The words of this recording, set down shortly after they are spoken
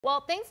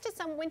Well, thanks to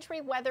some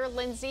wintry weather,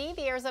 Lindsay,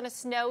 the Arizona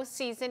snow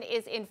season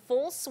is in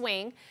full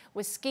swing,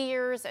 with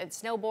skiers and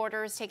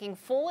snowboarders taking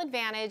full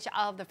advantage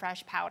of the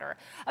fresh powder.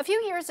 A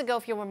few years ago,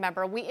 if you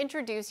remember, we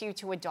introduced you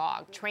to a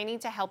dog training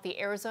to help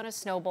the Arizona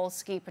Snowbowl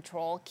Ski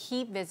Patrol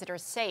keep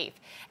visitors safe.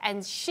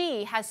 And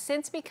she has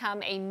since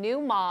become a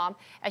new mom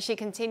as she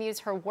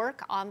continues her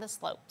work on the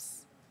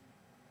slopes.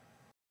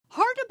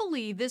 Hard to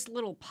believe this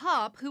little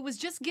pup, who was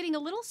just getting a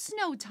little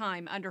snow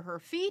time under her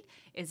feet,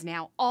 is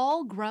now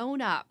all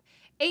grown up.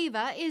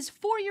 Ava is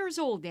 4 years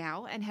old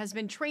now and has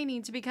been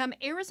training to become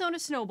Arizona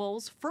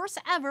Snowbowl's first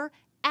ever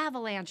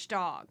avalanche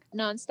dog.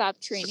 Nonstop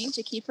training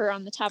to keep her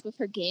on the top of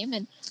her game,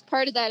 and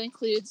part of that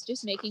includes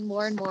just making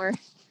more and more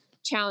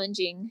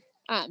challenging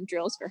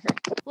drills for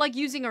her. Like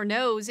using her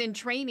nose in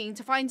training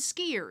to find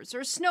skiers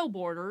or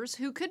snowboarders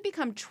who could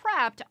become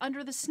trapped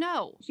under the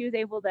snow. She was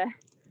able to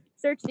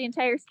search the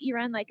entire ski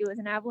run like it was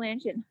an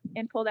avalanche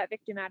and pull that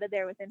victim out of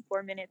there within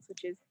 4 minutes,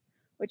 which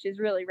is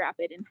really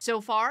rapid. And so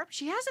far,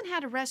 she hasn't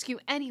had to rescue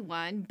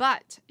anyone,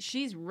 but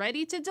she's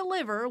ready to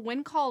deliver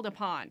when called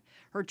upon.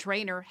 Her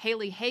trainer,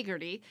 Haley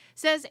Haggerty,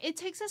 says it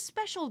takes a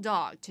special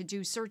dog to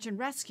do search and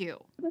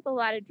rescue. With a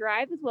lot of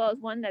drive, as well as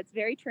one that's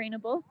very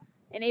trainable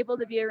and able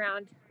to be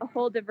around a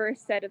whole diverse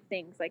set of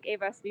things. Like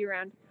Ava has to be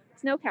around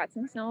snowcats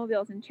and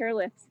snowmobiles and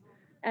chairlifts,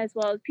 as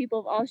well as people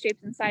of all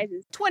shapes and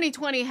sizes.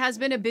 2020 has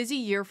been a busy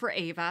year for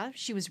Ava.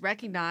 She was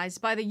recognized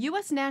by the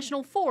U.S.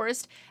 National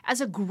Forest as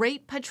a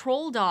great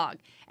patrol dog.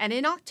 And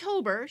in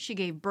October, she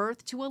gave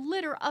birth to a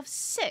litter of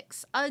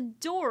 6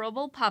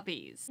 adorable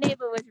puppies.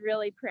 Ava was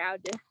really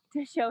proud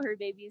to show her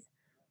babies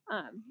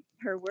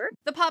her work.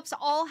 The pups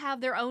all have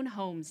their own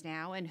homes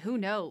now, and who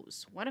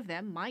knows, one of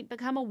them might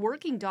become a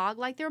working dog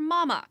like their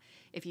mama.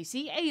 If you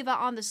see Ava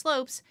on the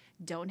slopes,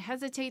 don't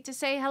hesitate to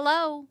say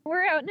hello.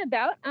 We're out and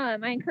about. I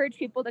encourage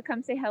people to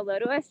come say hello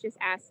to us, just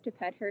ask to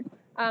pet her.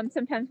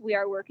 Sometimes we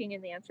are working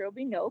and the answer will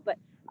be no, but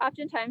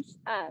oftentimes,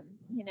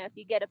 if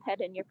you get a pet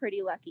in, you're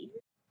pretty lucky.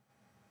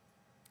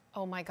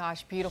 Oh my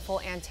gosh, beautiful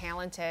and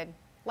talented,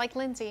 like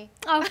Lindsay.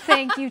 Oh,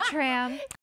 thank you, Tram.